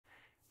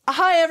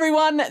Hi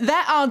everyone,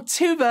 there are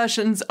two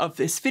versions of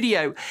this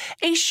video.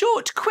 A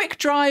short, quick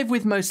drive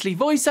with mostly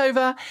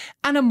voiceover,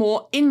 and a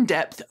more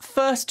in-depth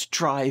first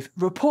drive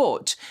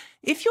report.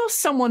 If you're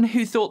someone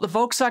who thought the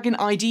Volkswagen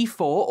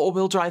ID.4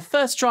 all-wheel drive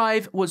first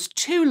drive was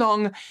too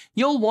long,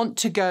 you'll want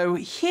to go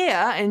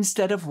here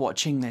instead of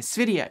watching this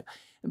video.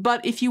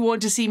 But if you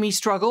want to see me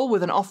struggle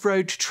with an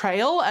off-road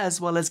trail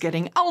as well as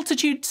getting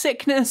altitude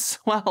sickness,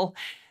 well,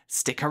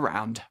 stick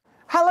around.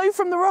 Hello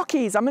from the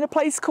Rockies. I'm in a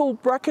place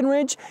called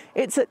Breckenridge.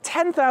 It's at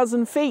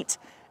 10,000 feet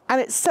and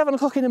it's 7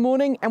 o'clock in the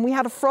morning and we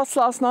had a frost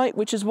last night,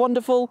 which is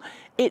wonderful.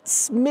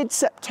 It's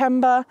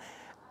mid-September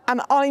and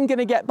I'm going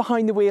to get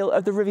behind the wheel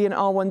of the Rivian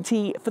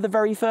R1T for the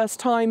very first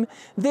time.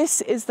 This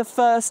is the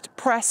first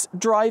press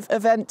drive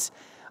event.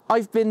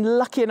 I've been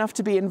lucky enough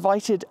to be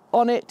invited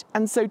on it,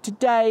 and so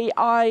today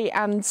I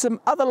and some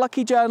other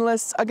lucky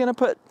journalists are going to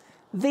put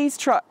these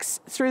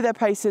trucks through their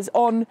paces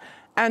on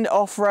and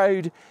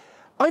off-road.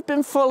 I've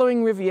been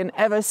following Rivian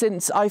ever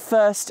since I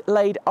first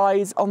laid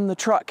eyes on the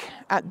truck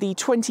at the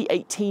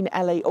 2018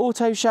 LA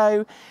Auto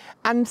Show,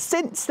 and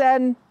since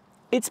then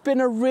it's been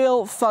a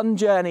real fun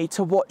journey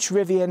to watch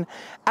Rivian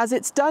as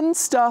it's done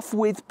stuff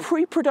with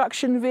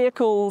pre-production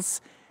vehicles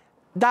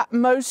that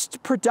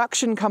most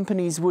production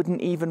companies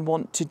wouldn't even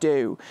want to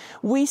do.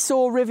 We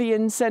saw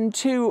Rivian send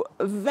two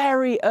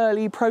very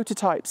early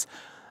prototypes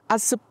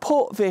as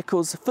support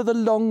vehicles for the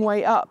long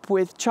way up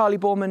with Charlie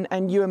Borman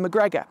and Ewan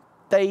McGregor.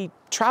 They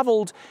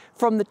travelled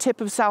from the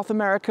tip of South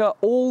America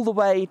all the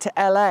way to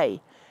LA,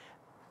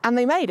 and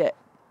they made it,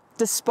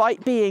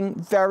 despite being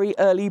very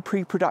early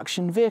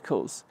pre-production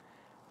vehicles.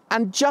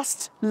 And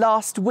just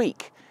last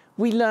week,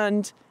 we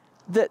learned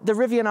that the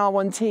Rivian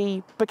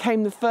R1T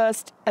became the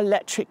first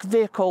electric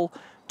vehicle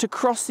to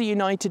cross the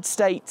United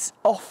States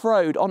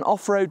off-road, on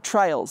off-road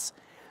trails.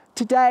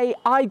 Today,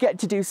 I get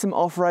to do some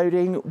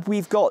off-roading.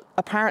 We've got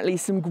apparently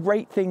some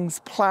great things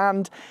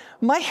planned.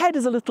 My head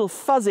is a little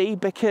fuzzy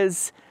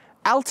because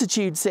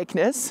altitude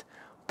sickness,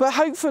 but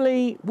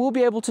hopefully we'll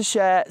be able to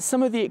share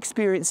some of the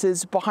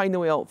experiences behind the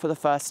wheel for the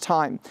first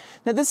time.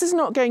 Now, this is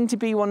not going to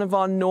be one of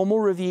our normal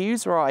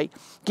reviews where I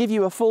give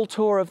you a full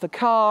tour of the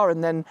car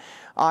and then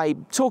I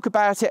talk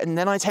about it and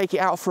then I take it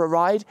out for a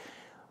ride.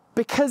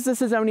 Because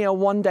this is only a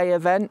one-day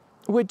event,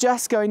 we're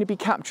just going to be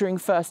capturing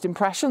first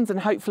impressions, and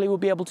hopefully we'll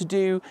be able to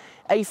do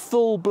a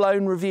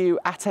full-blown review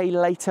at a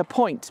later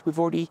point. We've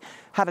already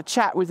had a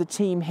chat with the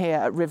team here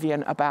at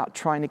Rivian about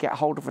trying to get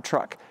hold of a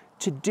truck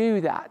to do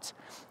that.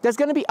 There's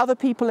going to be other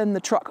people in the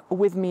truck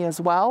with me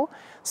as well,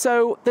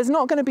 so there's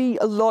not going to be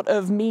a lot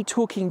of me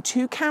talking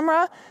to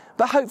camera,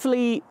 but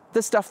hopefully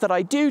the stuff that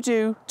I do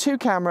to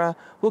camera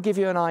will give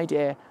you an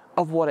idea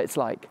of what it's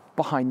like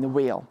behind the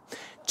wheel.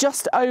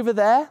 Just over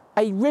there,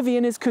 a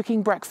Rivian is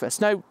cooking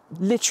breakfast. No,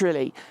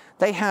 literally.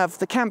 They have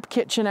the camp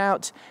kitchen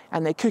out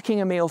and they're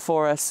cooking a meal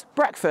for us,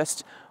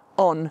 breakfast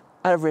on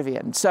a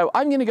Rivian. So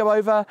I'm going to go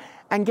over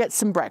and get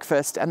some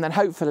breakfast and then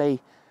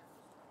hopefully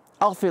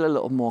I'll feel a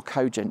little more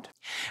cogent.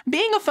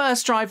 Being a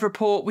first drive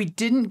report, we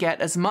didn't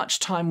get as much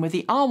time with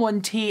the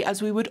R1T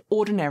as we would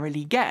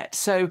ordinarily get,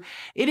 so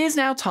it is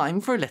now time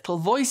for a little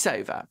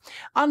voiceover.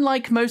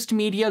 Unlike most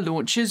media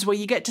launches where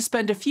you get to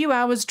spend a few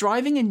hours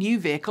driving a new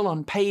vehicle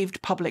on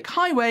paved public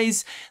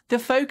highways, the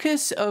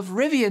focus of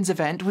Rivian's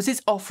event was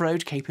its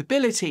off-road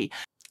capability.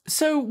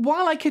 So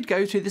while I could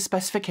go through the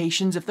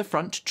specifications of the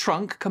front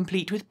trunk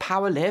complete with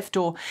power lift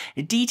or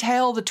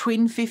detail the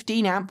twin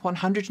 15 amp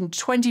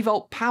 120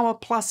 volt power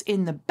plus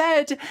in the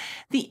bed,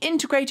 the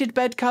integrated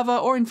bed cover,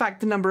 or in fact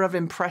the number of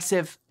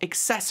impressive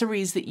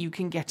accessories that you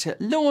can get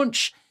at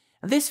launch,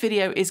 this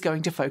video is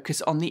going to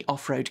focus on the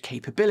off-road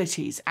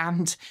capabilities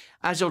and,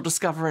 as you'll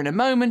discover in a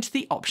moment,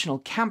 the optional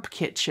camp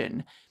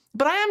kitchen.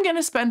 But I am going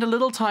to spend a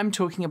little time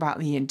talking about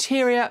the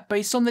interior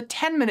based on the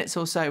 10 minutes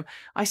or so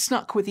I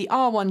snuck with the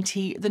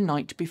R1T the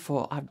night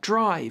before our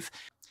drive.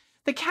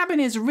 The cabin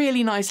is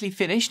really nicely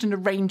finished in a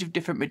range of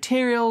different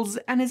materials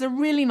and is a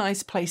really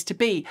nice place to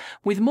be,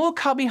 with more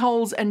cubby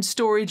holes and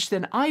storage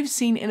than I've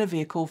seen in a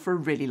vehicle for a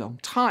really long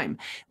time.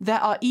 There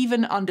are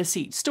even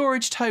under-seat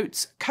storage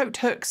totes, coat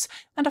hooks,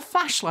 and a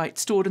flashlight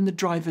stored in the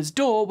driver's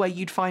door where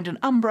you'd find an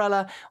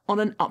umbrella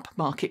on an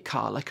upmarket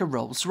car like a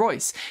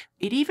Rolls-Royce.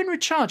 It even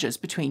recharges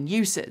between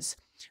uses.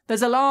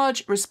 There's a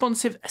large,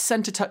 responsive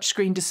centre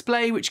touchscreen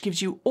display which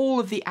gives you all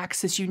of the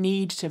access you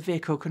need to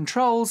vehicle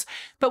controls,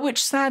 but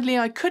which sadly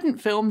I couldn't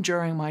film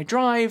during my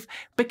drive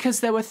because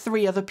there were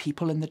 3 other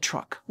people in the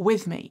truck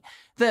with me.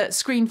 The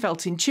screen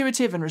felt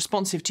intuitive and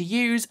responsive to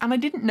use, and I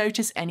didn't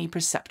notice any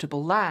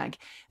perceptible lag.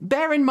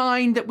 Bear in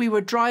mind that we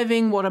were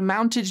driving what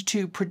amounted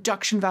to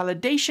production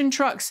validation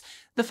trucks.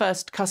 The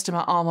first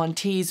customer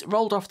R1Ts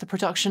rolled off the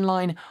production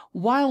line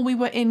while we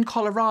were in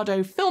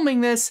Colorado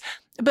filming this,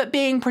 but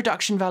being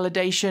production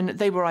validation,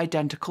 they were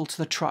identical to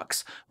the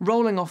trucks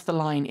rolling off the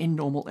line in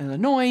Normal,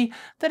 Illinois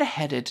that are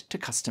headed to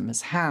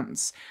customers'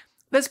 hands.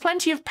 There's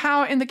plenty of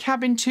power in the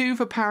cabin too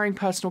for powering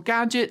personal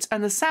gadgets,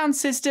 and the sound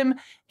system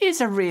is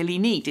really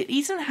neat. It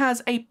even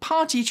has a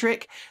party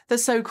trick, the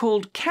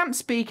so-called camp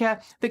speaker,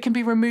 that can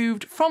be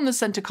removed from the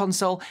center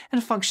console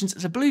and functions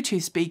as a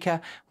Bluetooth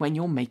speaker when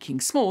you're making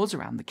s'mores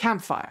around the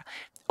campfire.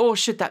 Or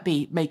should that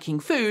be making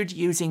food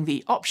using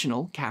the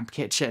optional camp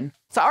kitchen?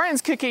 So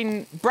Arian's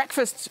cooking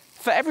breakfast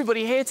for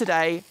everybody here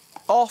today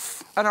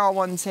off an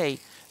R1T.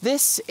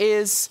 This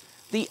is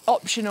the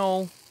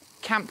optional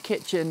camp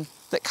kitchen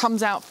that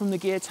comes out from the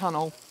gear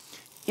tunnel.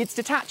 It's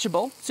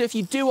detachable, so if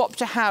you do opt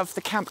to have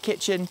the camp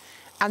kitchen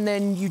and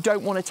then you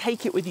don't want to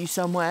take it with you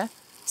somewhere,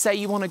 say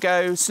you want to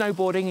go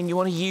snowboarding and you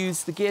want to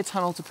use the gear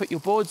tunnel to put your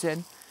boards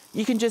in,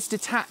 you can just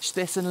detach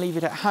this and leave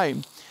it at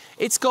home.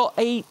 It's got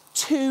a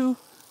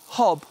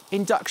 2-hob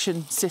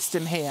induction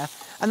system here,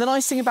 and the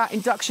nice thing about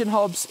induction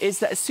hobs is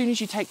that as soon as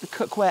you take the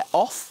cookware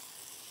off,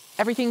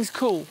 everything's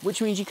cool,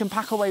 which means you can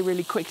pack away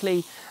really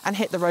quickly and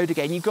hit the road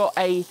again. You've got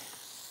a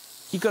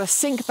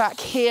sink back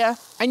here,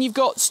 and you've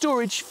got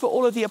storage for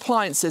all of the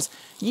appliances.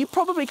 You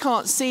probably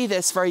can't see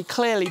this very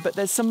clearly, but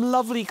there's some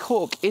lovely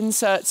cork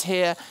inserts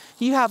here.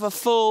 You have a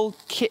full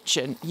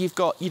kitchen. You've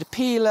got your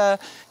peeler,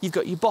 you've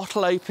got your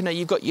bottle opener,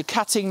 you've got your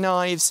cutting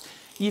knives,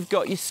 you've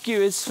got your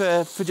skewers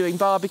for doing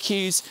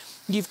barbecues,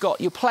 you've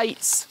got your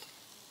plates,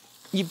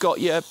 you've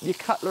got your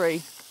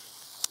cutlery,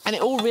 and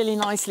it all really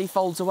nicely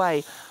folds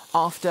away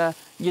after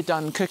you're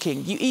done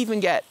cooking. You even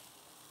get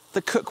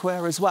the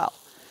cookware as well.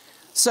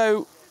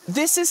 So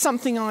this is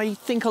something I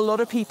think a lot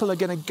of people are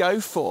going to go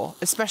for,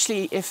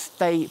 especially if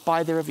they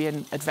buy the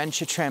Rivian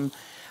Adventure trim.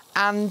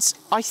 And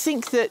I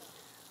think that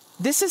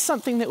this is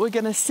something that we're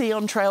going to see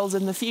on trails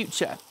in the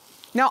future.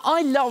 Now,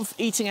 I love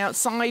eating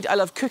outside, I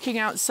love cooking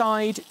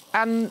outside,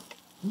 and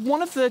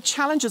one of the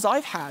challenges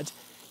I've had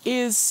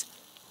is,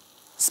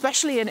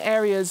 especially in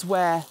areas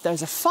where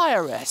there's a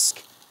fire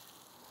risk,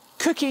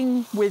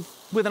 cooking with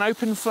an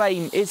open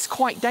flame is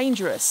quite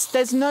dangerous.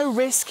 There's no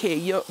risk here.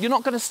 You're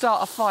not going to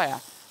start a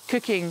fire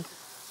cooking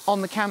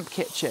on the camp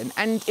kitchen.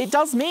 And it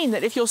does mean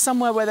that if you're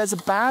somewhere where there's a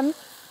ban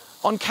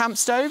on camp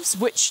stoves,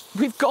 which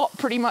we've got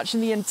pretty much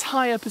in the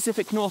entire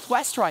Pacific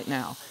Northwest right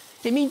now,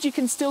 it means you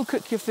can still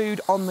cook your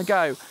food on the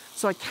go.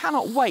 So I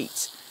cannot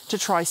wait to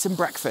try some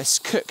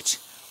breakfast cooked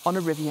on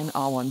a Rivian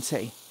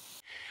R1T.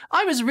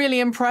 I was really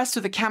impressed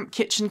with the camp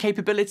kitchen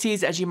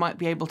capabilities, as you might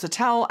be able to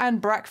tell, and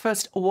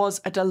breakfast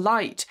was a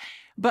delight.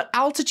 But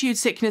altitude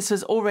sickness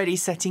was already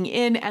setting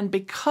in, and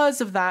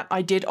because of that,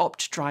 I did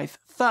opt to drive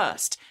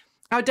first.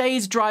 Our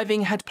day's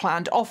driving had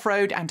planned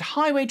off-road and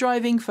highway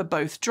driving for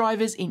both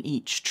drivers in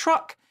each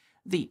truck.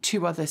 The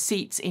 2 other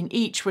seats in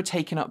each were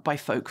taken up by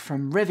folk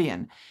from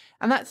Rivian.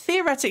 And that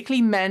theoretically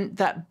meant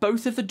that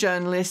both of the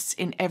journalists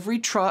in every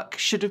truck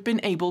should have been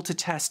able to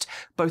test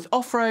both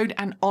off-road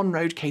and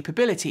on-road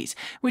capabilities,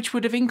 which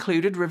would have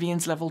included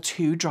Rivian's Level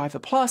 2 Driver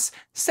Plus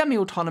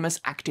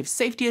semi-autonomous active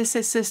safety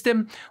assist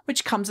system,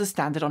 which comes as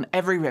standard on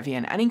every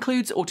Rivian and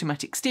includes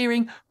automatic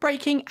steering,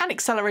 braking and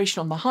acceleration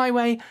on the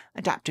highway,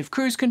 adaptive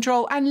cruise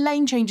control and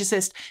lane change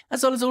assist,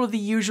 as well as all of the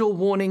usual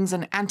warnings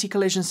and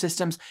anti-collision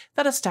systems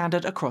that are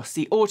standard across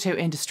the auto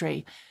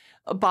industry.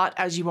 But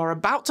as you are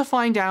about to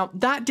find out,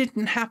 that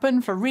didn't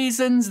happen for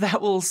reasons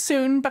that will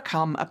soon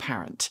become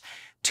apparent.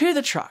 To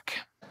the truck.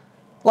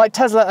 Like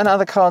Tesla and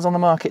other cars on the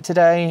market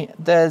today,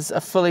 there's a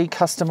fully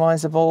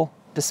customizable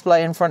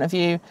display in front of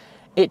you.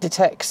 It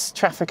detects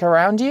traffic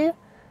around you.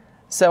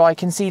 So I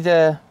can see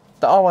the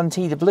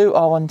R1T, the blue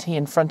R1T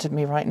in front of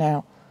me right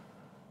now.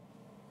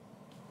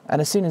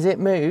 And as soon as it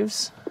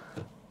moves,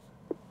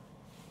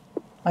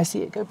 I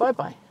see it go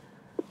bye-bye.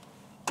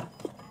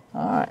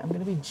 All right, I'm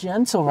going to be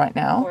gentle right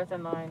now. 4th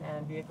and 9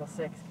 and vehicle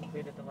 6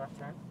 completed the left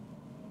turn.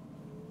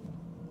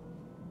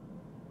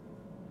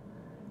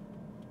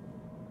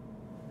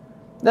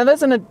 Now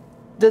there's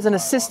an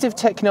assistive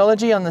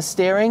technology on the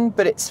steering,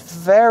 but it's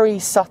very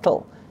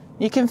subtle.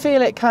 You can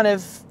feel it kind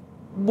of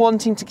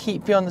wanting to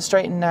keep you on the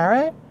straight and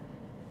narrow.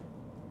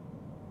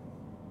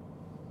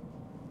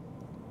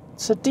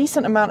 It's a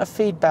decent amount of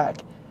feedback.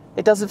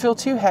 It doesn't feel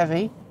too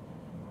heavy,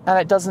 and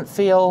it doesn't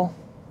feel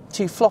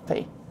too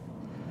floppy.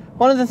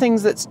 One of the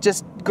things that's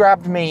just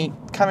grabbed me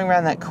coming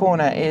around that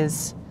corner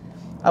is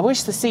I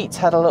wish the seats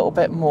had a little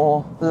bit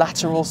more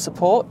lateral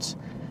support.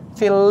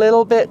 Feel a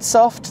little bit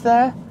soft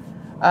there.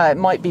 It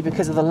might be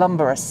because of the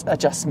lumbar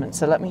adjustment,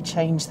 so let me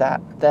change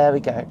that. There we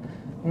go.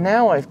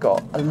 Now I've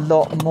got a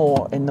lot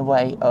more in the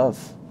way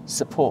of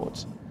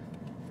support.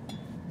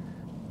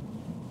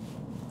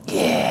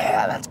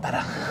 Yeah, that's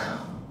better.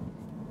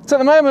 So at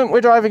the moment we're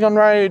driving on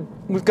road.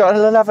 We've got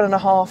an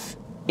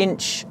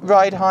 11.5-inch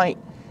ride height.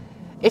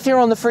 If you're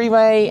on the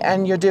freeway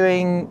and you're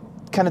doing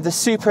kind of the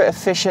super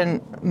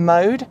efficient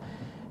mode,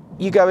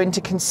 you go into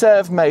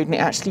conserve mode and it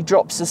actually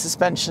drops the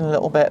suspension a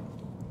little bit.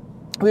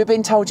 We were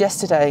being told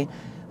yesterday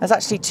there's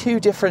actually 2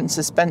 different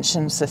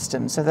suspension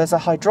systems. So there's a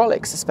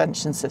hydraulic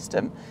suspension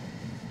system,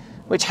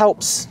 which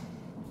helps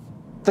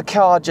the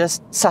car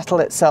just settle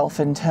itself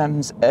in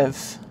terms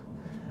of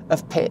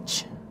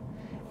pitch.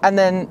 And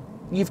then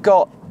you've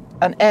got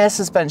an air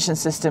suspension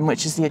system,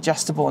 which is the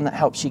adjustable one that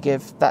helps you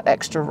give that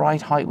extra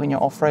ride height when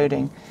you're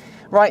off-roading.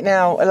 Right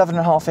now,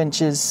 11.5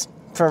 inches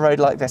for a road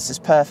like this is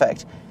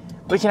perfect.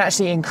 We can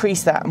actually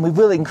increase that, and we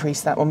will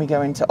increase that when we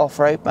go into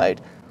off-road mode.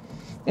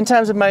 In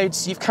terms of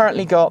modes, you've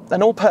currently got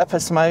an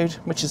all-purpose mode,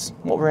 which is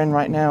what we're in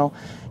right now.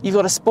 You've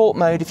got a sport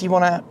mode if you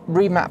want to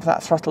remap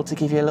that throttle to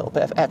give you a little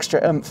bit of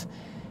extra oomph.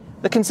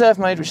 The conserve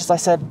mode, which, as I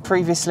said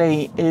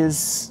previously,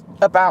 is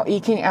about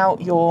eking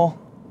out your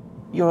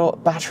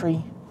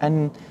battery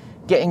and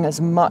getting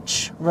as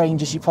much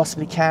range as you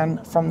possibly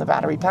can from the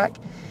battery pack.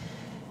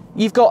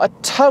 You've got a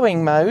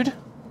towing mode,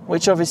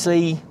 which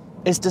obviously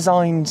is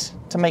designed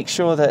to make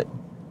sure that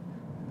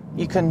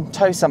you can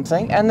tow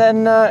something. And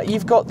then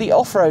you've got the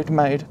off-road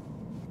mode,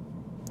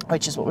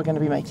 which is what we're going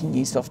to be making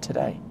use of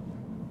today.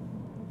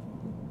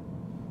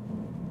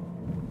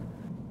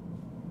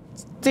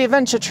 The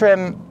Adventure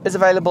trim is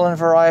available in a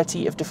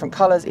variety of different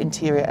colours,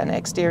 interior and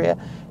exterior.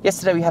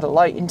 Yesterday we had a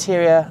light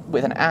interior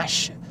with an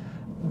ash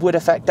wood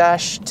effect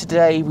dash.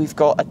 Today we've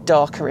got a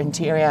darker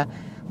interior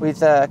with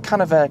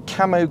kind of a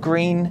camo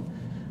green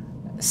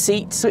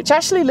seats, which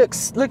actually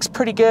looks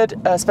pretty good,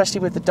 especially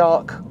with the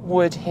dark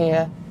wood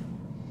here.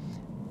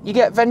 You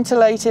get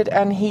ventilated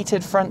and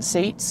heated front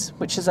seats,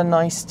 which is a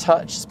nice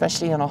touch,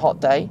 especially on a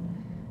hot day.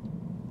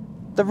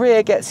 The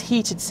rear gets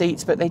heated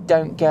seats, but they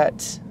don't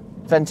get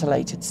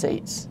ventilated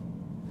seats.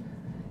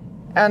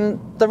 And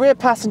the rear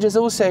passengers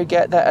also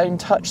get their own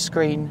touch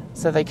screen,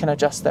 so they can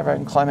adjust their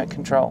own climate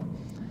control.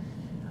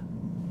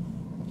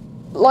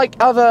 Like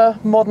other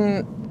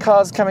modern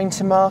cars coming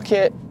to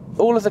market,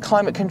 all of the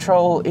climate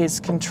control is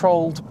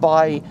controlled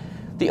by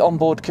the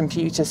onboard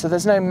computer, so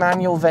there's no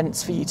manual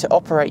vents for you to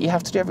operate. You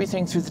have to do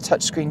everything through the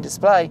touchscreen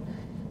display.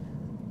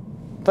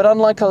 But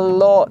unlike a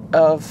lot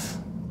of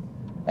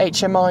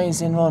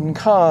HMIs in modern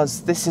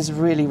cars, this is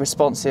really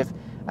responsive.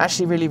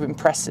 Actually really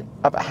impressive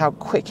about how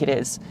quick it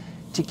is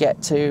to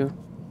get to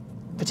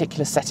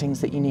particular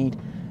settings that you need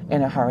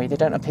in a hurry. They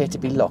don't appear to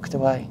be locked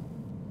away.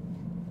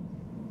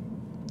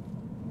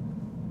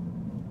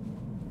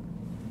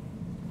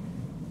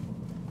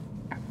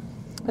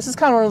 This is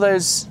kind of one of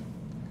those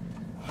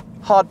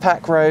hard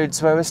pack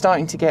roads where we're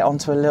starting to get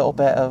onto a little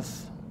bit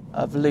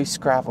of loose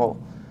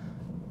gravel.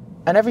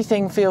 And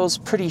everything feels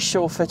pretty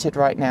sure-footed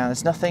right now.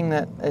 There's nothing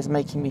that is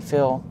making me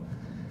feel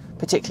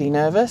particularly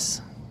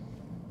nervous.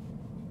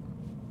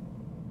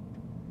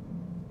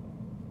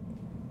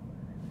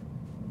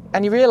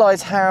 And you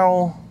realise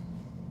how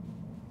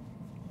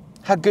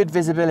good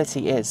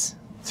visibility is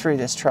through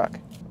this truck.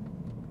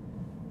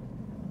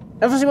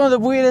 Obviously, one of the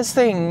weirdest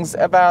things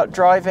about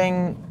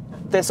driving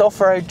this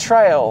off-road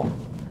trail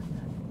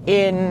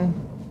in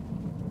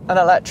an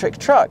electric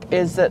truck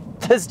is that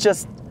there's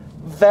just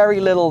very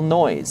little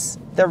noise.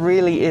 There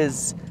really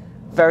is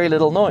very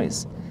little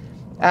noise.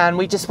 And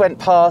we just went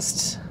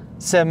past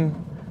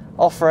some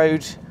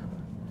off-road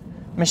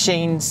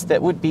machines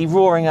that would be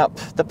roaring up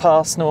the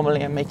pass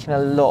normally and making a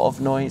lot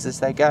of noise as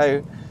they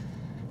go.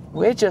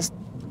 We're just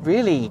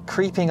really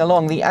creeping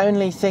along. The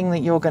only thing that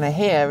you're going to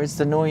hear is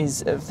the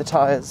noise of the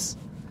tyres.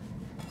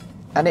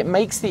 And it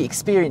makes the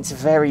experience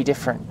very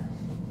different.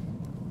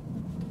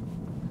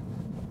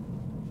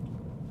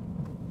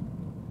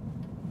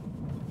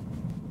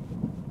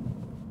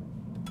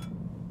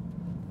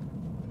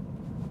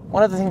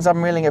 One of the things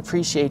I'm really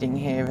appreciating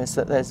here is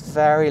that there's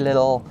very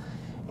little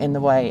in the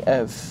way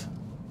of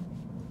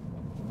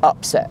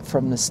upset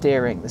from the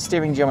steering. The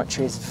steering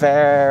geometry is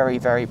very,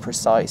 very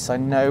precise. I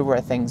know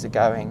where things are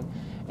going.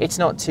 It's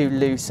not too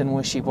loose and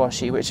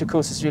wishy-washy, which of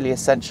course is really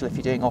essential if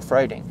you're doing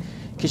off-roading,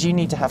 because you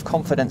need to have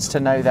confidence to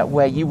know that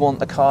where you want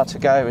the car to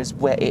go is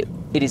where it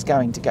is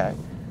going to go.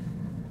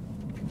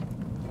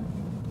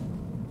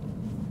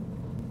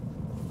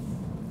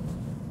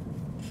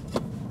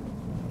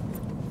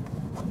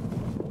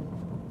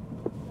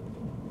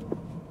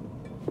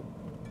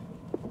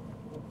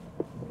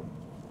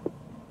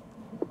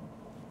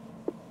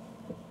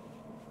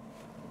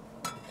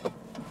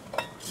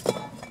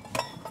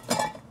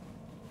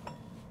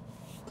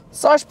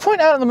 So I should point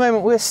out at the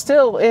moment we're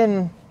still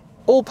in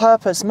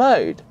all-purpose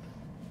mode,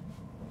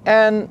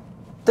 and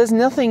there's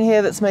nothing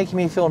here that's making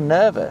me feel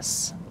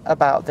nervous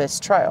about this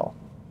trail.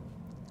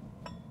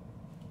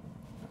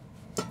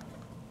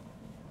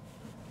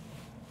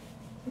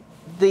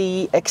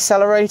 The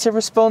accelerator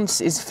response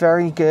is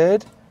very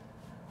good.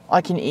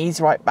 I can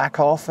ease right back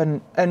off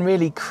and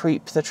really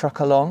creep the truck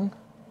along,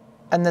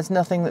 and there's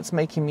nothing that's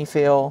making me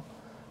feel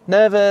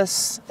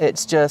nervous.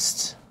 It's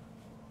just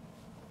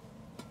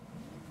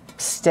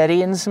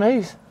steady and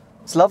smooth.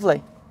 It's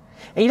lovely.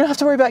 And you don't have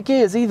to worry about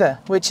gears either,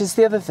 which is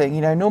the other thing.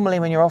 You know, normally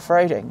when you're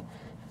off-roading,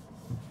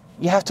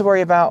 you have to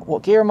worry about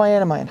what gear am I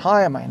in? Am I in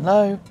high? Am I in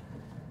low?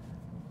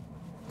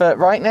 But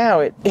right now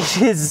it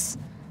is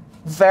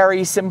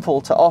very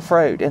simple to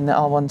off-road in the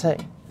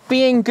R1T.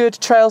 Being good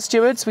trail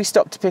stewards, we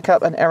stopped to pick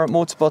up an errant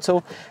water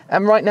bottle,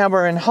 and right now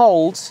we're in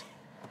hold,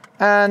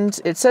 and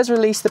it says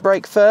release the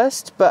brake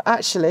first, but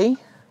actually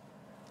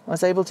I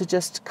was able to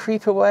just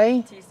creep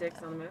away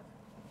T6 on the move.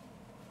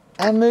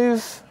 and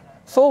move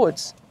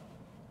forwards.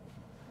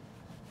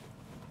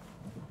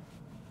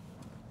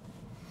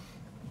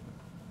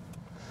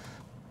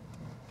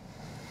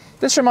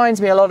 This reminds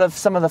me a lot of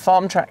some of the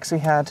farm tracks we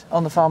had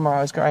on the farm where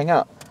I was growing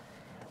up.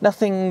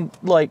 Nothing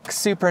like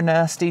super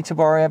nasty to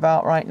worry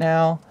about right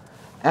now.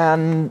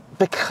 And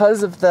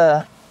because of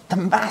the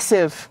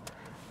massive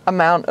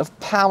amount of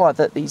power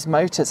that these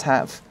motors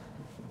have,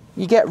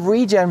 you get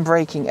regen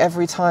braking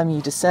every time you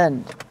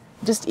descend.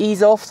 Just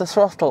ease off the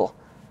throttle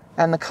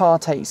and the car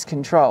takes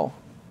control.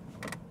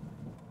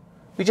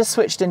 We just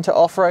switched into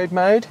off-road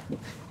mode,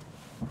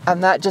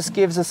 and that just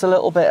gives us a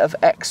little bit of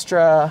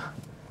extra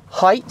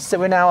height. So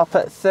we're now up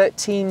at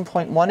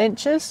 13.1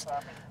 inches,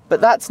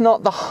 but that's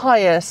not the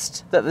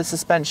highest that the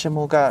suspension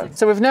will go.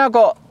 So we've now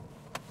got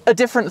a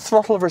different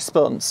throttle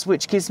response,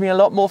 which gives me a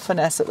lot more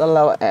finesse at the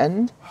lower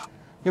end.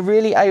 You're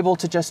really able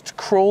to just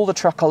crawl the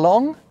truck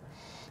along,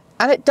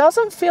 and it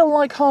doesn't feel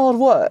like hard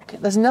work.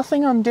 There's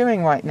nothing I'm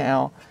doing right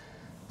now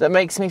that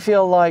makes me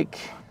feel like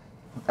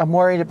I'm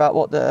worried about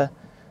what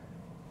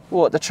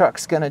the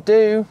truck's gonna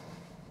do.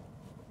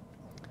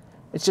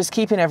 It's just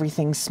keeping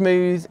everything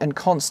smooth and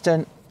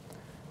constant.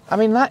 I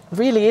mean, that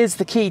really is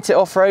the key to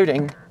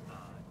off-roading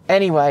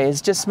anyway,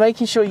 is just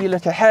making sure you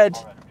look ahead,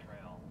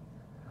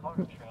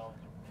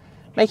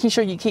 making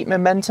sure you keep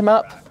momentum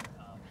up,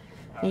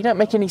 and you don't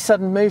make any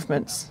sudden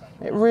movements.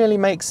 It really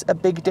makes a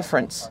big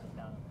difference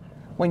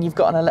when you've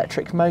got an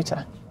electric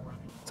motor.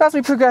 So as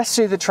we progress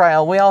through the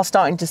trail, we are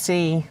starting to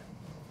see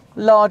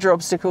larger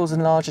obstacles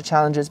and larger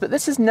challenges, but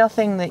this is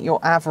nothing that your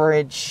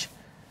average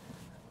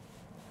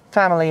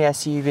family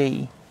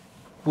SUV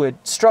would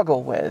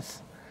struggle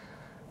with.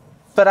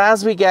 But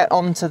as we get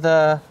onto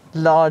the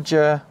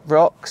larger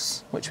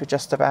rocks, which we're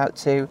just about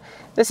to,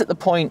 this is at the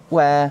point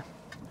where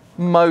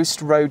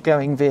most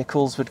road-going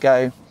vehicles would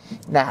go,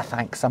 nah,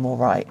 thanks, I'm all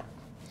right,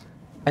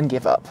 and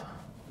give up.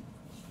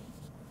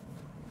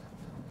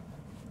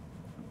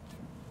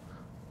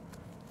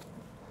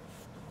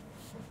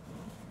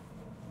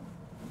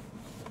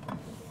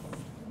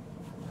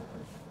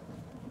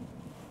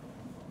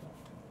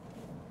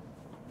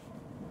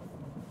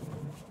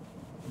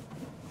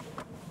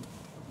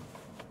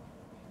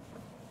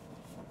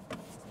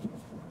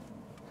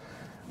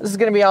 This is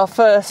going to be our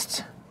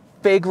first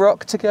big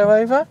rock to go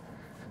over.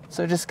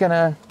 So just going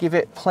to give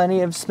it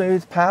plenty of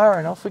smooth power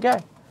and off we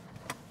go.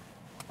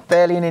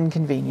 Barely an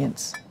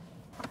inconvenience.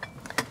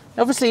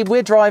 Obviously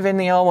we're driving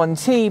the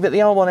R1T, but the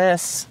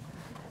R1S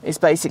is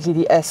basically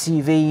the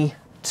SUV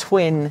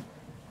twin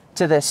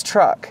to this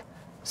truck.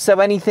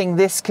 So anything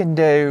this can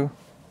do,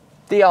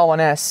 the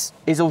R1S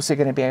is also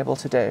going to be able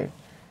to do.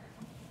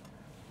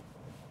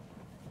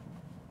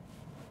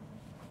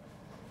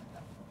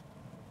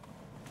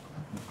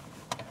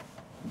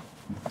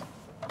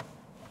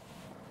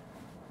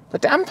 The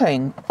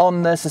damping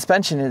on the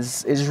suspension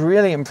is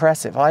really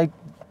impressive. I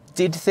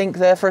did think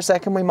there for a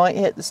second we might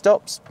hit the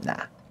stops.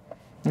 Nah,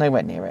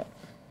 nowhere near it.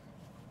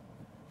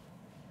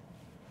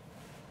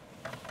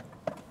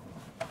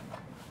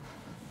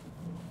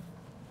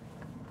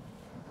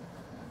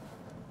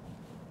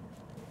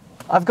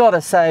 I've got to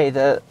say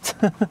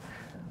that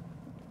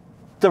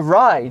the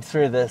ride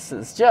through this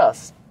is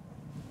just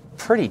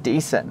pretty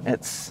decent.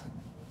 It's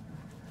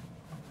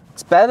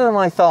better than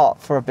I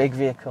thought for a big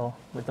vehicle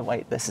with the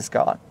weight this has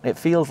got. It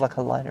feels like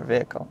a lighter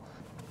vehicle.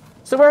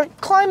 So we're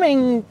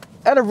climbing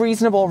at a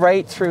reasonable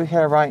rate through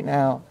here right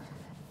now.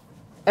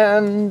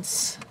 And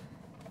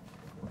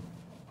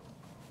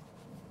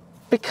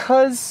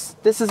because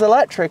this is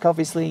electric,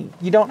 obviously,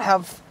 you don't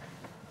have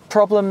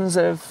problems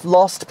of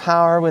lost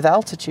power with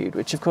altitude,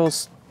 which of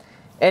course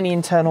any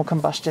internal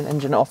combustion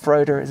engine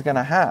off-roader is going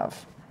to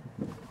have.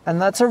 And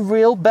that's a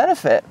real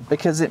benefit,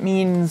 because it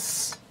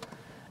means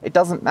it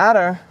doesn't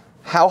matter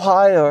how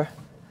high or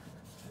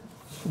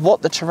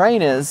what the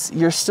terrain is,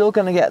 you're still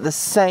going to get the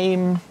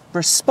same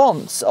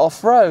response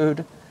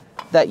off-road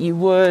that you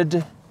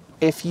would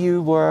if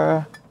you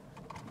were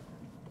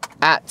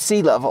at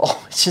sea level,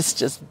 which is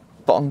just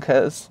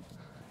bonkers.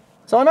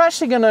 So I'm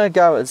actually going to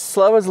go as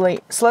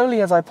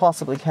slowly as I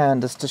possibly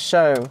can, just to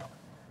show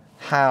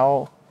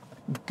how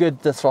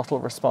good the throttle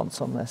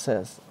response on this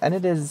is. And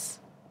it is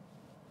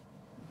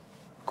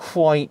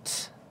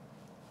quite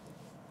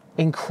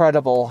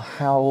incredible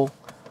how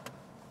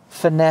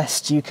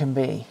finessed you can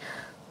be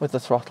with the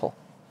throttle.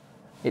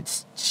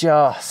 It's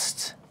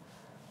just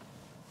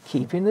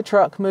keeping the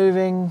truck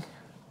moving,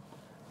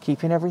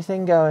 keeping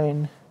everything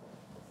going,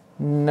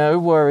 no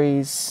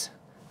worries,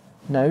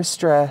 no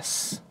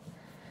stress.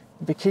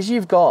 Because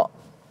you've got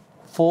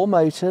 4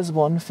 motors,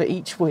 1 for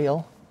each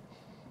wheel,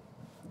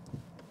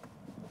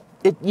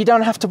 you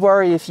don't have to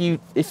worry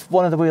if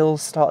one of the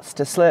wheels starts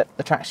to slip,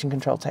 the traction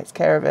control takes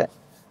care of it.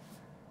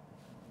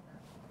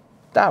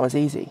 That was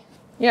easy.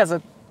 Yeah, as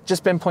it's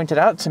just been pointed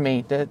out to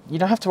me, that you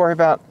don't have to worry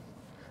about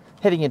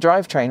hitting your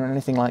drivetrain or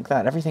anything like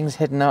that. Everything's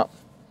hidden up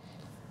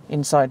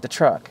inside the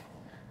truck.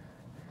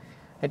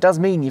 It does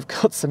mean you've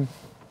got some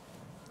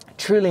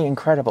truly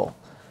incredible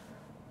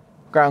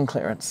ground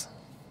clearance,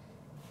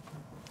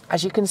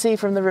 as you can see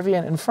from the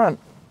Rivian in front.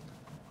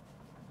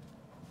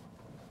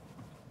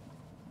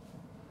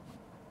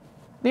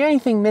 The only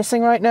thing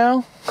missing right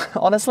now,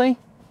 honestly,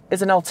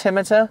 is an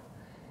altimeter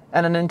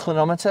and an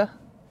inclinometer,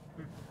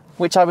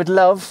 which I would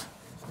love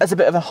as a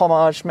bit of a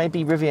homage.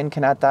 Maybe Rivian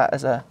can add that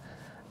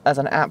as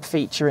an app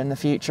feature in the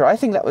future. I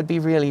think that would be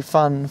really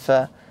fun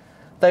for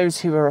those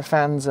who are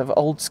fans of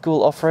old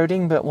school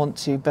off-roading but want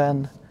to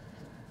burn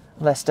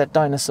less dead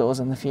dinosaurs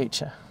in the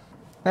future.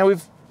 Now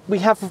we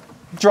have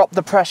dropped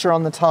the pressure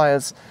on the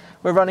tyres.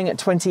 We're running at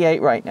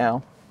 28 right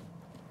now,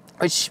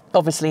 which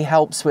obviously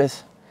helps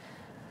with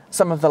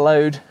some of the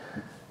load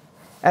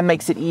and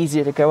makes it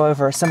easier to go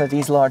over some of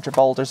these larger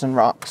boulders and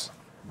rocks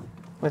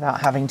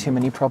without having too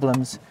many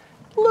problems.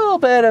 A little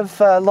bit of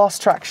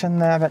lost traction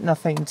there, but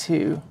nothing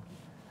too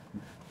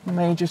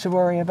major to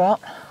worry about.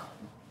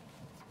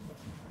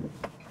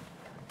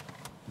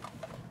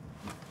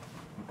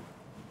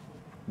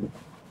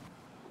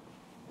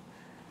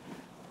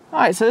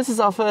 Alright, so this is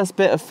our first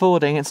bit of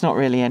fording. It's not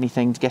really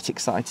anything to get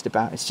excited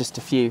about. It's just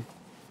a few,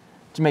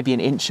 maybe an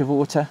inch of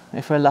water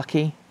if we're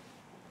lucky.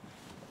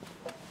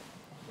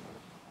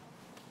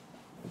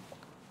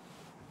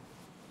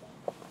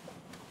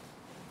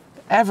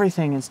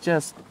 Everything is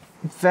just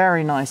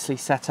very nicely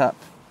set up.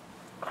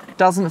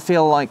 Doesn't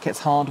feel like it's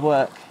hard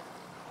work.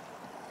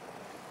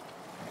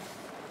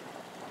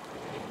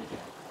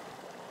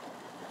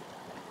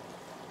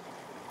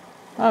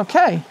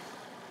 Okay.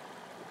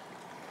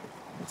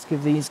 Let's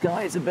give these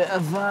guys a bit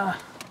of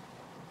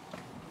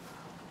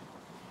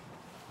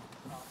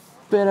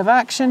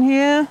action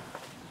here.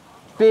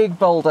 Big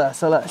boulder,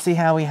 so let's see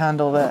how we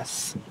handle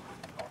this.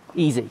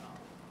 Easy.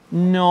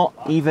 Not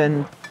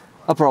even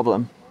a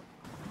problem.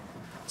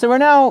 So we're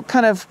now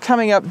kind of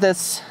coming up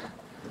this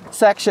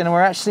section and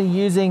we're actually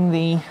using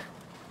the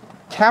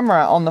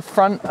camera on the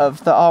front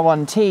of the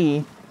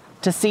R1T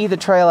to see the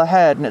trail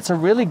ahead, and it's a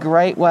really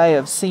great way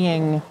of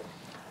seeing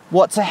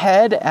what's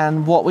ahead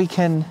and what we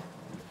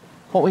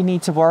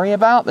need to worry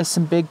about. There's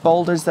some big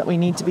boulders that we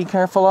need to be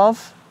careful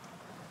of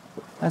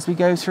as we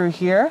go through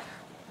here.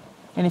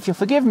 And if you'll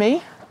forgive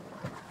me,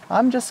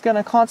 I'm just going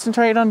to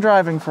concentrate on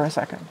driving for a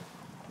second.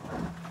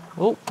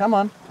 Oh, come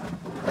on.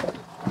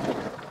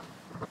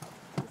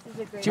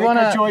 Do you want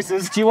to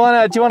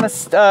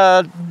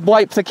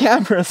wipe the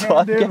camera so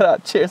I can get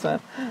out? Cheers, man.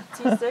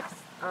 T6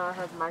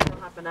 has micro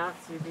hopping out,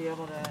 so you'll be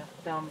able to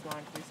film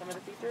going through some of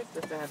the features.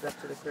 Just a heads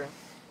up to the crew.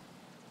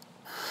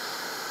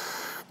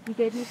 You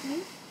gave me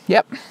some?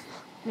 Yep.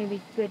 Maybe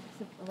good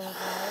a little too.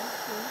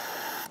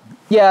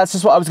 Yeah, that's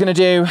just what I was going to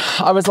do.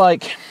 I was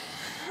like,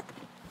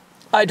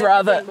 I'd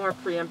rather... more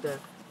preemptive.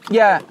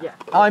 Yeah, Yeah.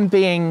 I'm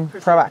being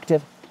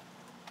proactive.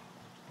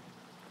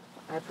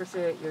 I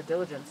appreciate your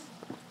diligence.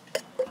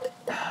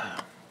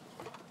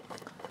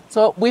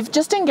 So we've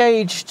just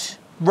engaged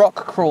rock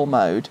crawl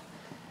mode.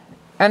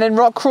 And in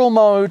rock crawl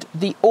mode,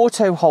 the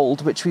auto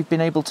hold, which we've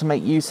been able to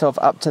make use of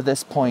up to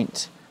this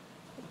point,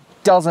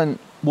 doesn't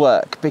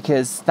work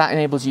because that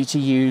enables you to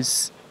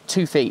use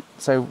 2 feet,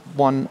 so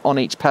one on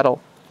each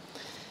pedal.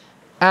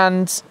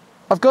 And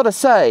I've got to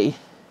say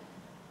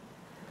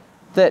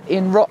that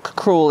in rock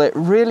crawl it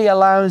really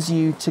allows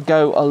you to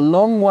go a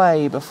long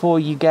way before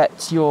you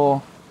get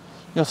your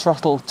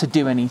throttle to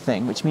do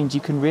anything, which means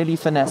you can really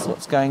finesse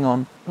what's going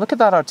on. Look at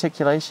that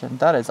articulation.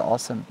 That is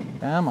awesome.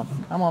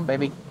 Come on,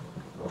 baby.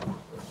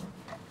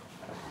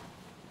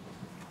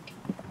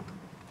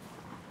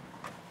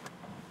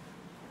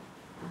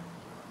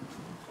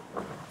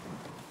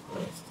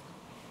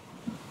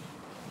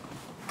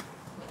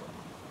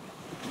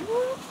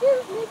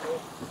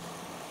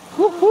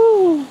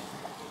 Woohoo!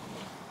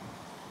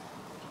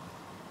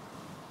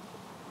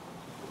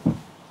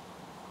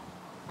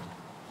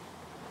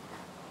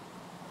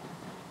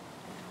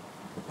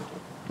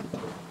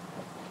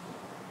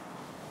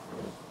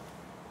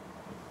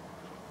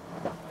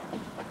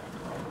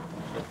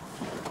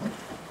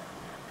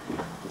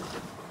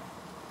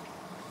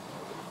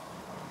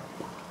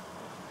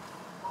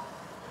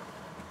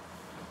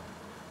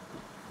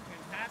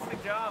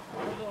 Fantastic job. A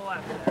little to the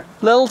left there.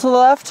 Little to the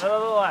left? A little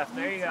to the left.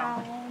 There you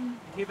go.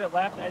 Keep it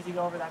left as you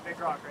go over that big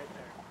rock right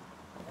there.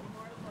 A little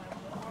more to the left. A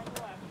little more to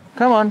the left.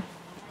 Come on.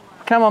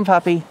 Come on,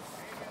 puppy.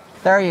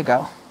 There you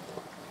go.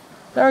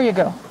 There you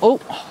go. Oh.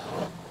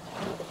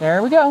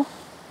 There we go.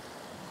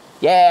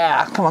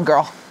 Yeah. Come on,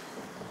 girl.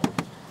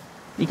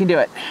 You can do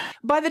it.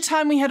 By the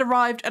time we had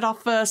arrived at our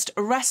first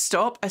rest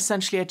stop,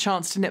 essentially a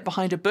chance to nip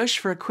behind a bush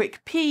for a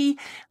quick pee,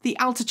 the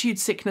altitude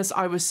sickness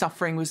I was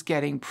suffering was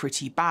getting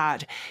pretty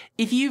bad.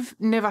 If you've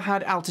never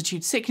had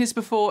altitude sickness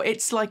before,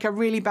 it's like a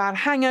really bad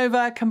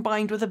hangover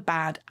combined with a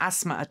bad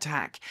asthma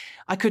attack.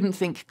 I couldn't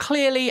think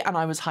clearly and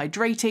I was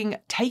hydrating,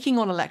 taking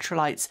on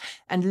electrolytes,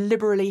 and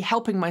liberally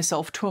helping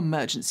myself to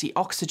emergency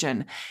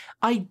oxygen.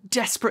 I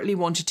desperately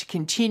wanted to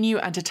continue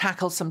and to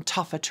tackle some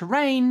tougher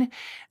terrain,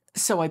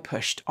 so I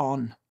pushed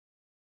on.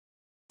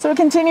 So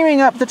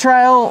continuing up the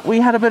trail, we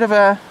had a bit of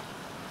a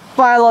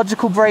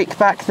biological break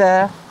back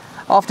there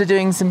after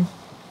doing some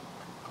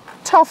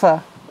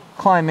tougher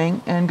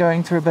climbing and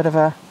going through a bit of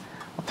a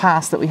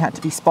pass that we had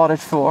to be spotted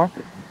for.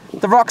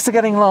 The rocks are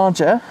getting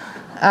larger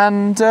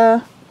and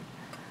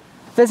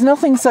there's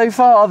nothing so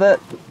far that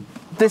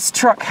this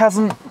truck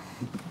hasn't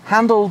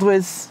handled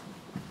with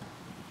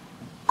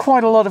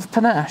quite a lot of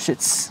panache.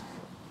 It's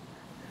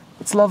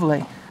It's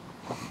lovely.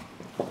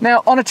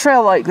 Now, on a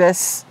trail like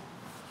this,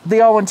 the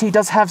R1T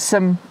does have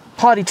some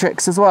party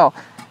tricks as well.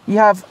 You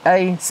have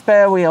a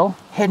spare wheel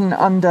hidden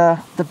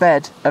under the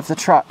bed of the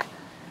truck,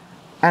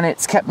 and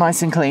it's kept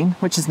nice and clean,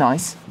 which is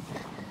nice.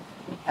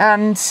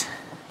 And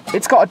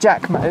it's got a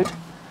jack mode,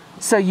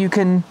 so you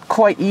can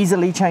quite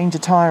easily change a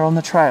tyre on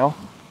the trail.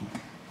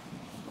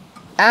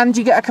 And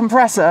you get a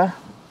compressor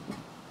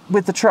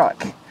with the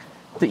truck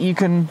that you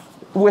can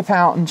whip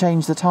out and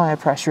change the tyre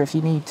pressure if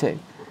you need to.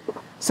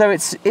 So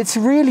it's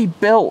really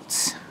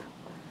built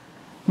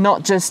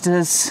not just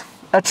as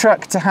a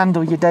truck to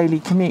handle your daily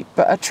commute,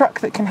 but a truck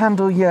that can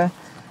handle your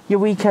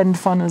weekend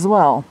fun as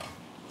well.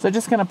 So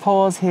just going to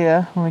pause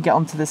here when we get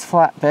onto this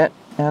flat bit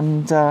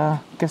and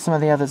give some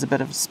of the others a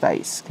bit of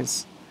space,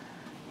 because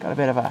got a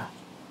bit of a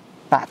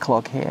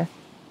backlog here.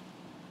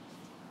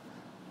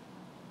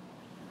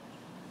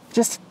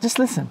 Just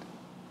listen.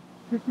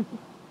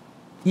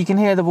 You can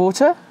hear the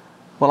water?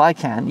 Well, I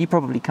can. You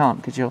probably can't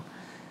because you're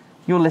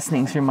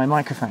listening through my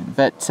microphone.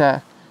 But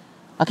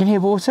I can hear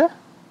water.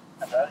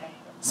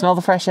 Smell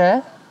the fresh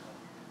air.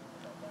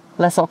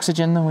 Less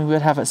oxygen than we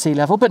would have at sea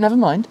level, but never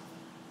mind.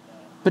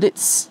 But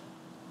it's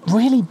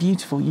really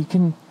beautiful. You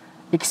can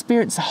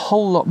experience a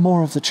whole lot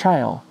more of the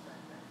trail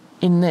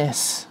in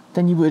this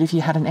than you would if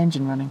you had an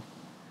engine running.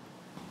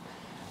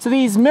 So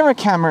these mirror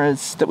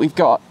cameras that we've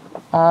got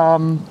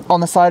on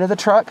the side of the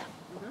truck,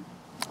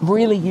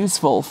 really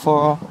useful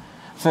for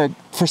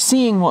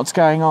seeing what's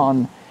going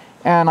on.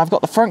 And I've got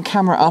the front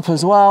camera up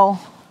as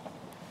well.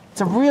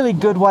 It's a really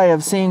good way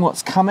of seeing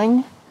what's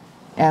coming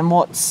and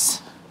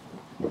what's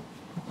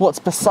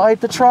beside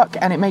the truck,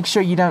 and it makes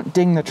sure you don't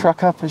ding the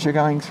truck up as you're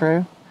going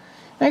through.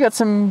 And I got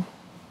some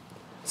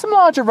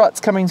larger ruts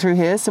coming through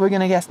here, so we're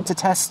going to get to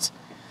test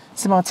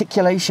some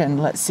articulation.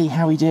 Let's see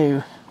how we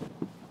do.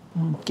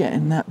 Get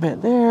in that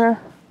bit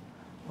there.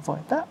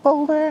 Avoid that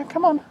boulder.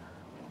 Come on.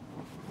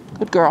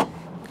 Good girl.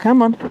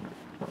 Come on.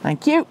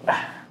 Thank you.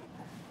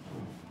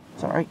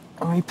 Sorry,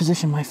 I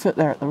repositioned my foot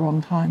there at the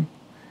wrong time.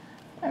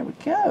 There we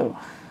go.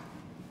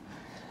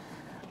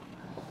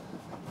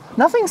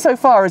 Nothing so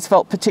far has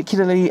felt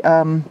particularly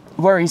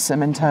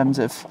worrisome in terms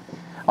of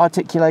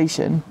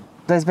articulation.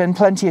 There's been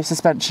plenty of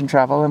suspension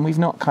travel and we've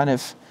not kind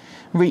of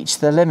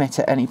reached the limit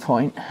at any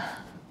point.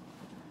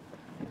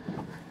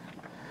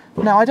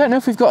 Now, I don't know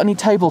if we've got any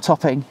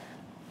tabletopping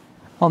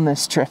on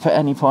this trip at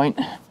any point.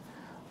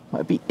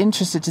 I'd be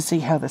interested to see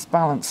how this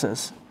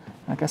balances.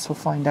 I guess we'll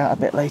find out a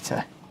bit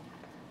later.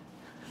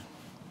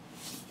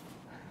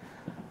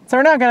 So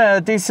we're now going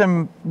to do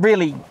some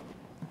really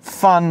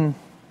fun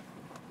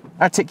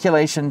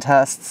articulation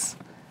tests.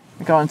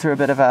 We're going through a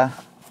bit of a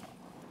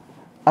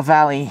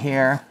valley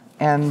here,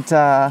 and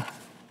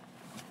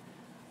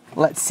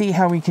let's see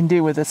how we can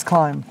do with this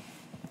climb.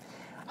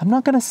 I'm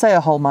not going to say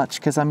a whole much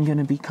because I'm going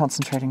to be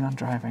concentrating on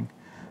driving.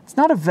 It's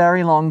not a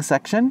very long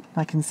section,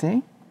 I can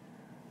see,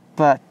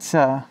 but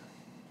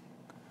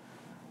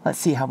let's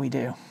see how we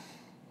do.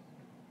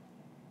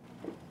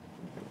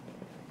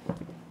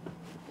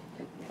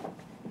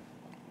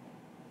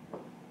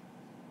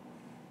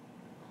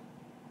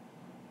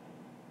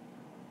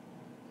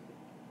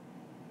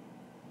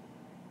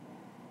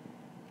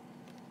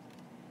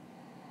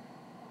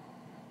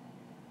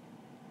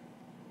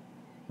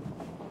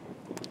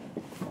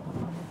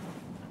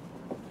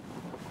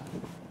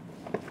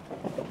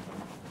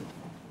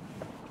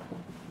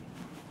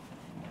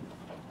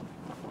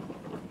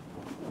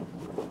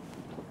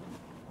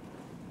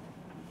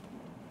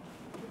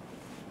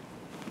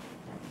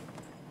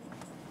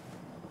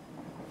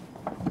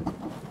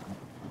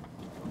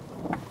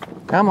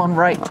 Come on,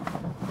 right.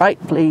 Right,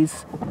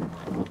 please.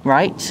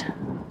 Right.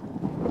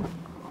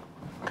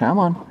 Come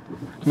on.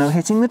 No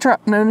hitting the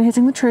truck, no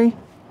hitting the tree.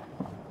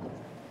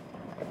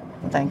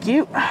 Thank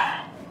you.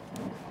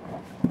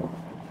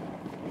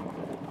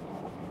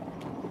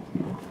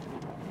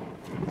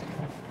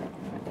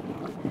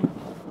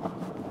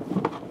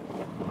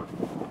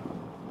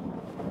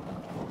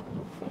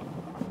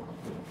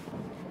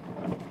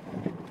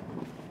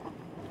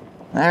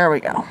 There we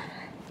go.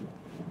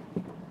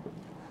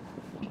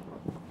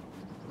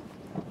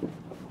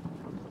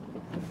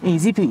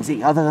 Easy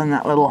peasy, other than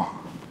that little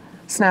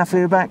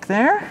snafu back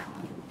there.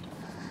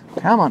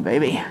 Come on,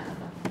 baby.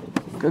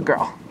 Good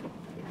girl.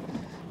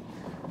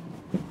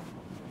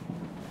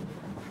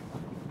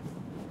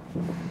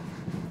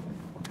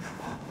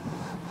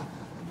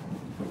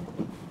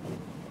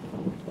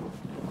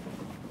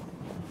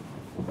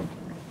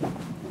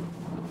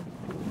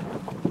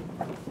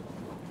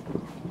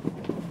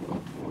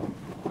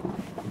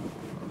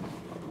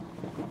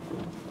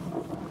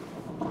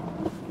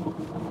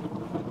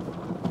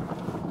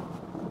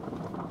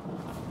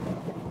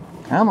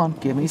 Come on,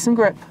 give me some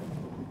grip.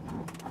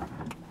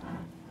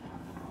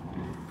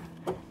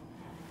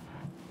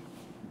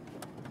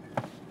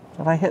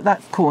 Did I hit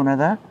that corner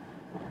there?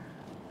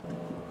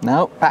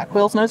 No, back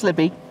wheel's no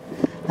slippy.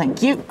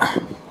 Thank you.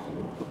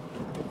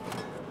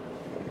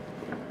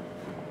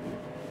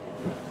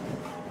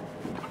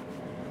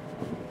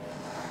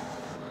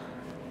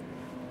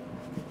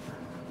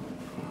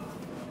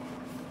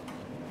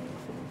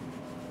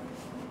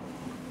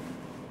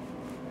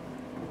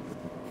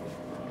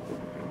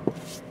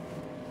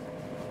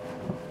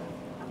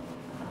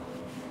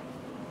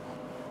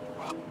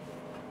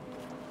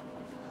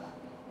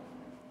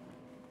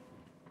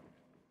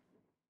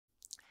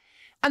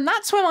 And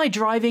that's where my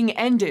driving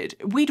ended.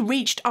 We'd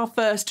reached our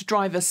first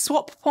driver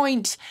swap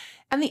point,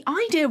 and the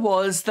idea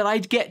was that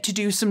I'd get to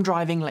do some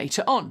driving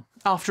later on.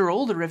 After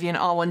all, the Rivian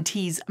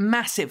R1T's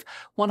massive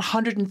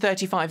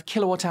 135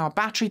 kilowatt-hour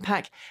battery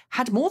pack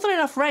had more than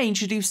enough range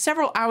to do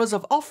several hours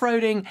of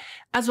off-roading,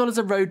 as well as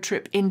a road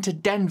trip into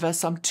Denver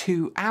some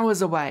 2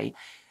 hours away.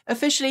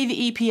 Officially,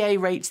 the EPA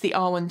rates the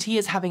R1T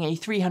as having a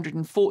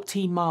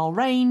 314-mile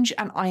range,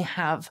 and I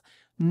have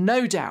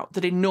no doubt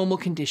that in normal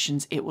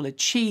conditions it will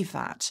achieve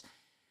that.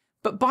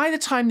 But by the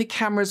time the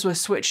cameras were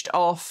switched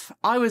off,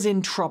 I was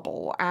in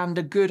trouble, and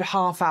a good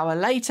half hour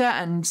later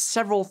and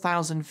several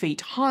thousand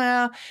feet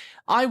higher,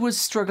 I was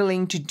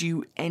struggling to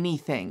do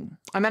anything.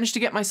 I managed to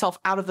get myself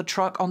out of the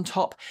truck on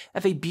top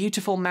of a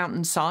beautiful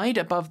mountainside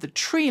above the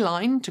tree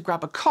line to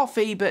grab a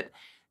coffee, but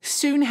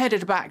soon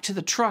headed back to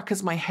the truck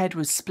as my head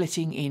was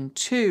splitting in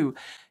two.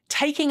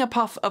 Taking a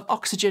puff of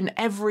oxygen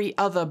every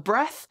other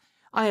breath,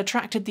 I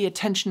attracted the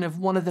attention of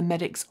one of the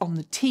medics on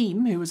the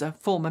team, who was a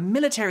former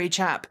military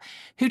chap,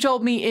 who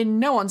told me in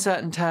no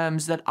uncertain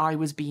terms that I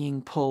was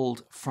being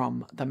pulled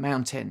from the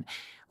mountain.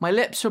 My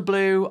lips were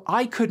blue,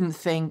 I couldn't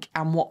think,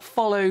 and what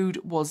followed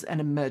was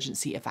an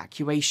emergency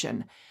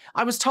evacuation.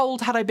 I was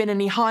told had I been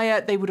any higher,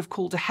 they would have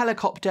called a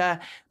helicopter,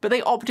 but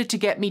they opted to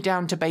get me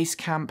down to base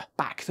camp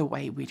back the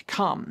way we'd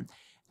come.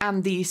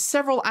 And the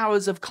several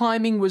hours of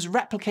climbing was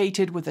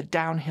replicated with a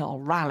downhill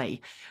rally.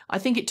 I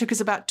think it took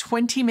us about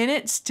 20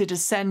 minutes to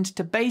descend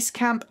to base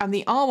camp, and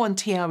the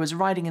R1T I was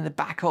riding in the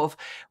back of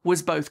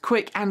was both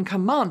quick and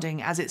commanding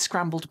as it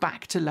scrambled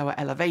back to lower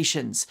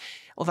elevations,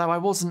 although I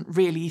wasn't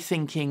really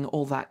thinking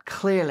all that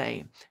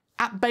clearly.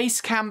 At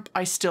base camp,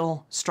 I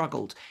still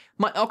struggled.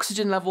 My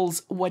oxygen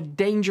levels were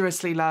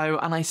dangerously low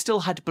and I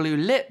still had blue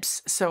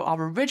lips, so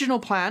our original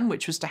plan,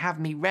 which was to have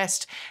me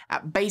rest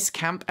at base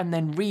camp and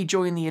then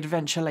rejoin the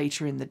adventure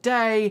later in the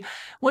day,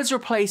 was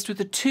replaced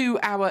with a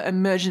 2-hour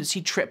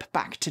emergency trip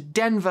back to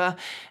Denver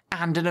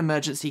and an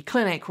emergency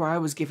clinic where I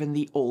was given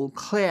the all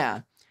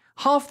clear.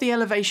 Half the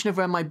elevation of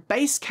where my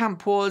base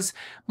camp was,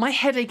 my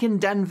headache in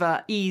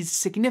Denver eased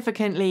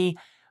significantly.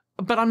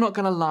 But I'm not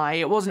going to lie,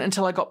 it wasn't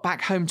until I got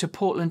back home to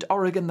Portland,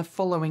 Oregon the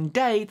following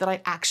day that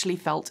I actually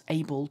felt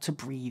able to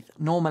breathe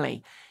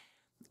normally.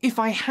 If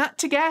I had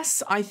to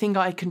guess, I think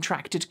I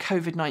contracted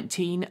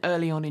COVID-19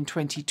 early on in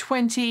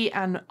 2020,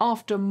 and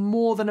after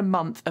more than a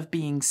month of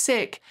being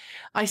sick,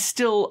 I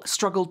still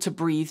struggled to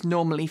breathe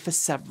normally for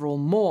several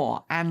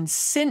more. And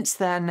since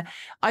then,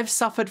 I've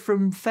suffered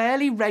from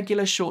fairly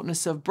regular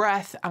shortness of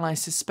breath, and I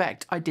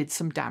suspect I did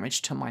some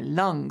damage to my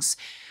lungs.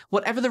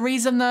 Whatever the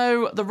reason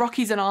though, the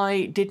Rockies and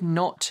I did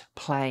not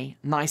play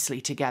nicely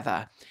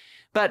together.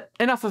 But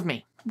enough of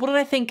me. What did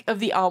I think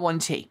of the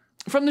R1T?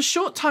 From the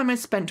short time I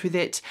spent with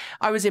it,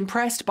 I was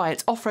impressed by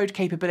its off-road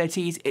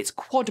capabilities, its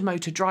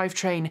quad-motor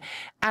drivetrain,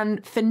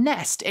 and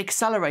finessed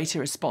accelerator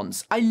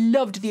response. I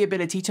loved the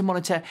ability to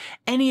monitor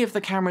any of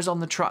the cameras on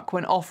the truck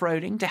when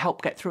off-roading to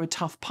help get through a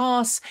tough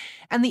pass,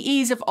 and the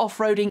ease of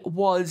off-roading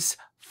was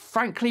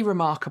frankly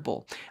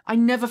remarkable. I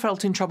never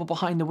felt in trouble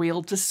behind the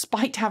wheel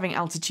despite having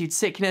altitude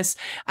sickness,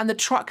 and the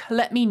truck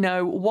let me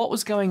know what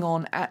was going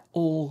on at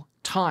all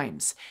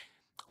times.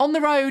 On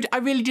the road, I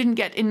really didn't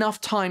get enough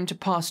time to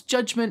pass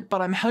judgment,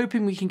 but I'm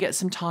hoping we can get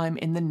some time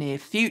in the near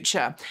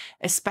future,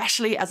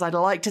 especially as I'd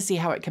like to see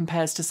how it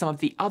compares to some of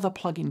the other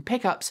plug-in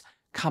pickups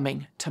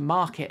coming to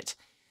market.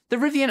 The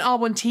Rivian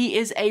R1T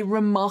is a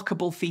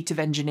remarkable feat of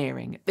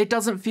engineering. It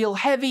doesn't feel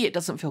heavy, it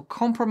doesn't feel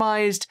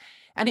compromised,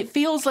 and it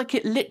feels like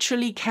it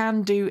literally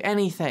can do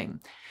anything.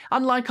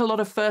 Unlike a lot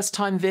of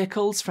first-time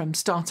vehicles from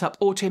startup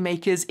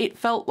automakers, it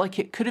felt like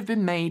it could have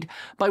been made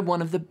by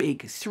one of the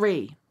big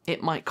three.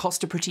 It might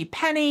cost a pretty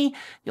penny,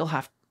 you'll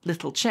have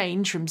little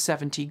change from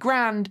 70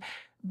 grand,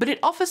 but it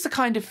offers the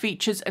kind of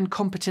features and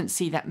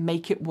competency that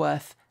make it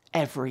worth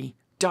every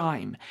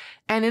dime.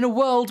 And in a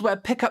world where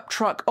pickup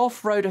truck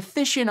off-road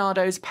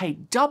aficionados pay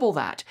double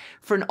that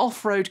for an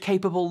off-road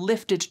capable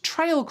lifted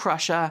trail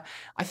crusher,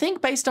 I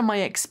think based on my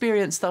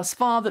experience thus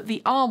far that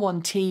the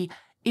R1T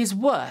is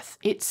worth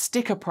its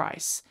sticker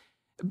price.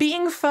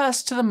 Being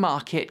first to the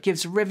market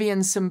gives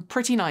Rivian some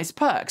pretty nice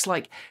perks,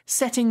 like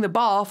setting the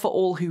bar for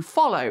all who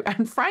follow,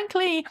 and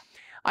frankly,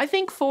 I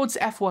think Ford's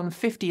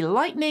F-150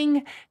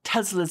 Lightning,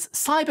 Tesla's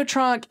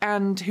Cybertruck,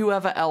 and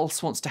whoever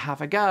else wants to have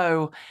a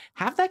go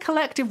have their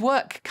collective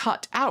work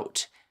cut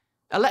out.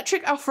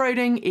 Electric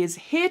off-roading is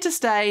here to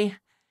stay,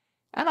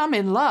 and I'm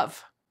in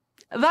love.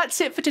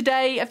 That's it for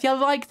today. If you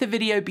liked the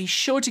video, be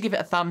sure to give it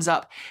a thumbs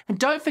up. And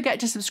don't forget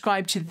to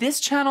subscribe to this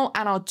channel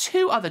and our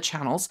two other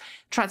channels,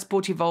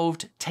 Transport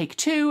Evolved Take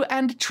 2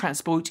 and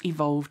Transport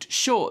Evolved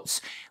Shorts.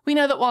 We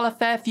know that while a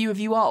fair few of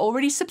you are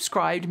already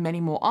subscribed,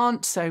 many more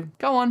aren't, so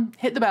go on,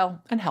 hit the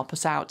bell and help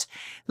us out.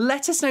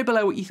 Let us know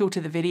below what you thought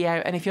of the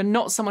video, and if you're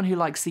not someone who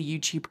likes the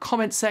YouTube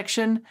comment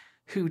section,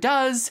 who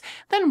does,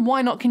 then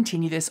why not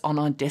continue this on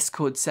our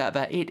Discord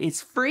server? It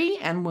is free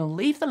and we'll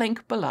leave the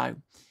link below.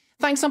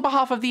 Thanks on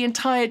behalf of the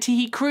entire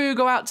Teehee crew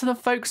go out to the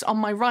folks on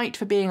my right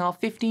for being our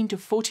 $15 to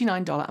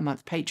 $49 a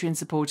month Patreon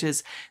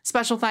supporters.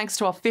 Special thanks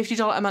to our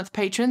 $50 a month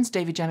patrons,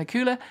 David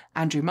Janakula,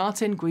 Andrew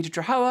Martin, Guido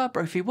Drahoa,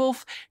 Brophy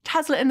Wolf,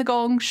 Tasla in the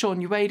Gong,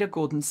 Sean Ueda,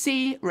 Gordon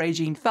C,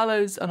 Regine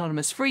Fellows,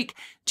 Anonymous Freak,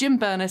 Jim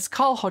Burness,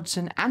 Carl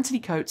Hodgson, Anthony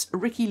Coates,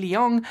 Ricky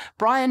Leong,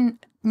 Brian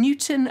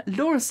Newton,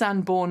 Laura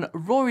Sanborn,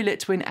 Rory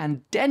Litwin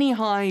and Denny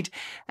Hyde,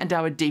 and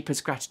our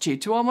deepest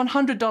gratitude to our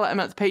 $100 a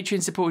month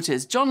Patreon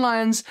supporters, John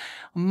Lyons,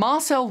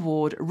 Marcel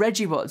Ward,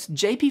 Reggie Watts,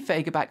 JP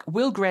Fagerback,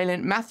 Will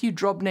Graylin, Matthew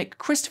Drobnick,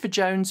 Christopher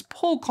Jones,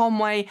 Paul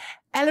Conway,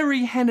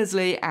 Ellery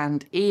Hennersley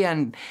and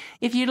Ian.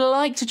 If you'd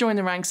like to join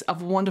the ranks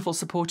of wonderful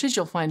supporters,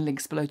 you'll find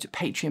links below to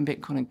Patreon,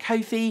 Bitcoin and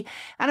Ko-fi.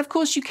 And of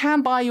course, you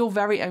can buy your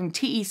very own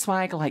TE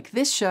swag like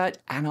this shirt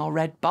and our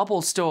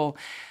Redbubble store.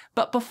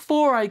 But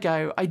before I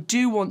go, I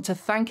do want to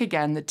thank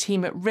again the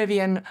team at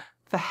Rivian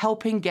for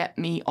helping get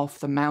me off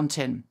the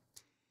mountain.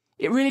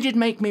 It really did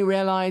make me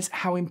realise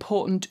how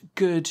important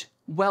good,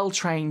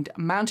 well-trained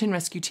mountain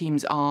rescue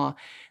teams are,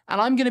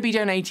 and I'm going to be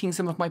donating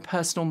some of my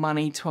personal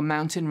money to a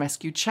mountain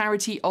rescue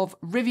charity of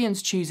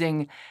Rivian's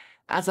choosing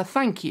as a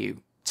thank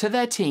you to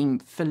their team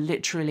for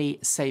literally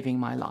saving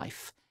my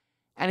life.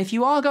 And if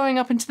you are going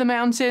up into the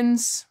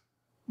mountains,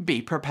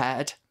 be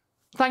prepared.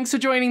 Thanks for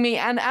joining me,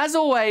 and as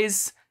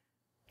always,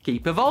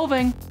 keep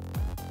evolving.